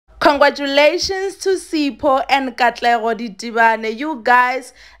Congratulations to Sipho and Katlego Ditibane. You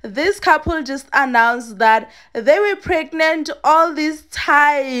guys, this couple just announced that they were pregnant all this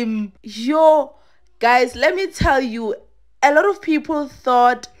time. Yo, guys, let me tell you, a lot of people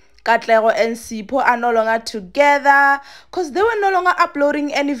thought Katlego and Sipho are no longer together because they were no longer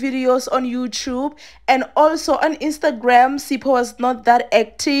uploading any videos on YouTube, and also on Instagram Sipho was not that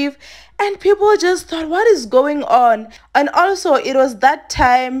active, and people just thought, what is going on? And also it was that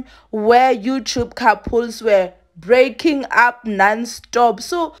time where YouTube couples were breaking up non-stop,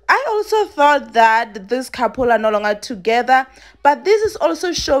 so I also thought that this couple are no longer together. But this is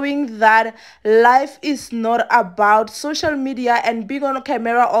also showing that life is not about social media and being on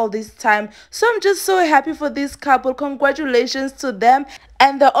camera all this time. So I'm just so happy for this couple. Congratulations to them.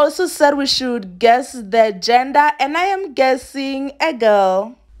 And they also said we should guess their gender, and I am guessing a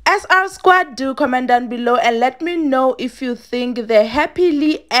girl. As our squad, do comment down below and let me know if you think the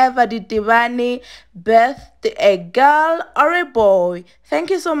happily ever Ditibane birthed a girl or a boy. Thank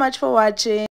you so much for watching.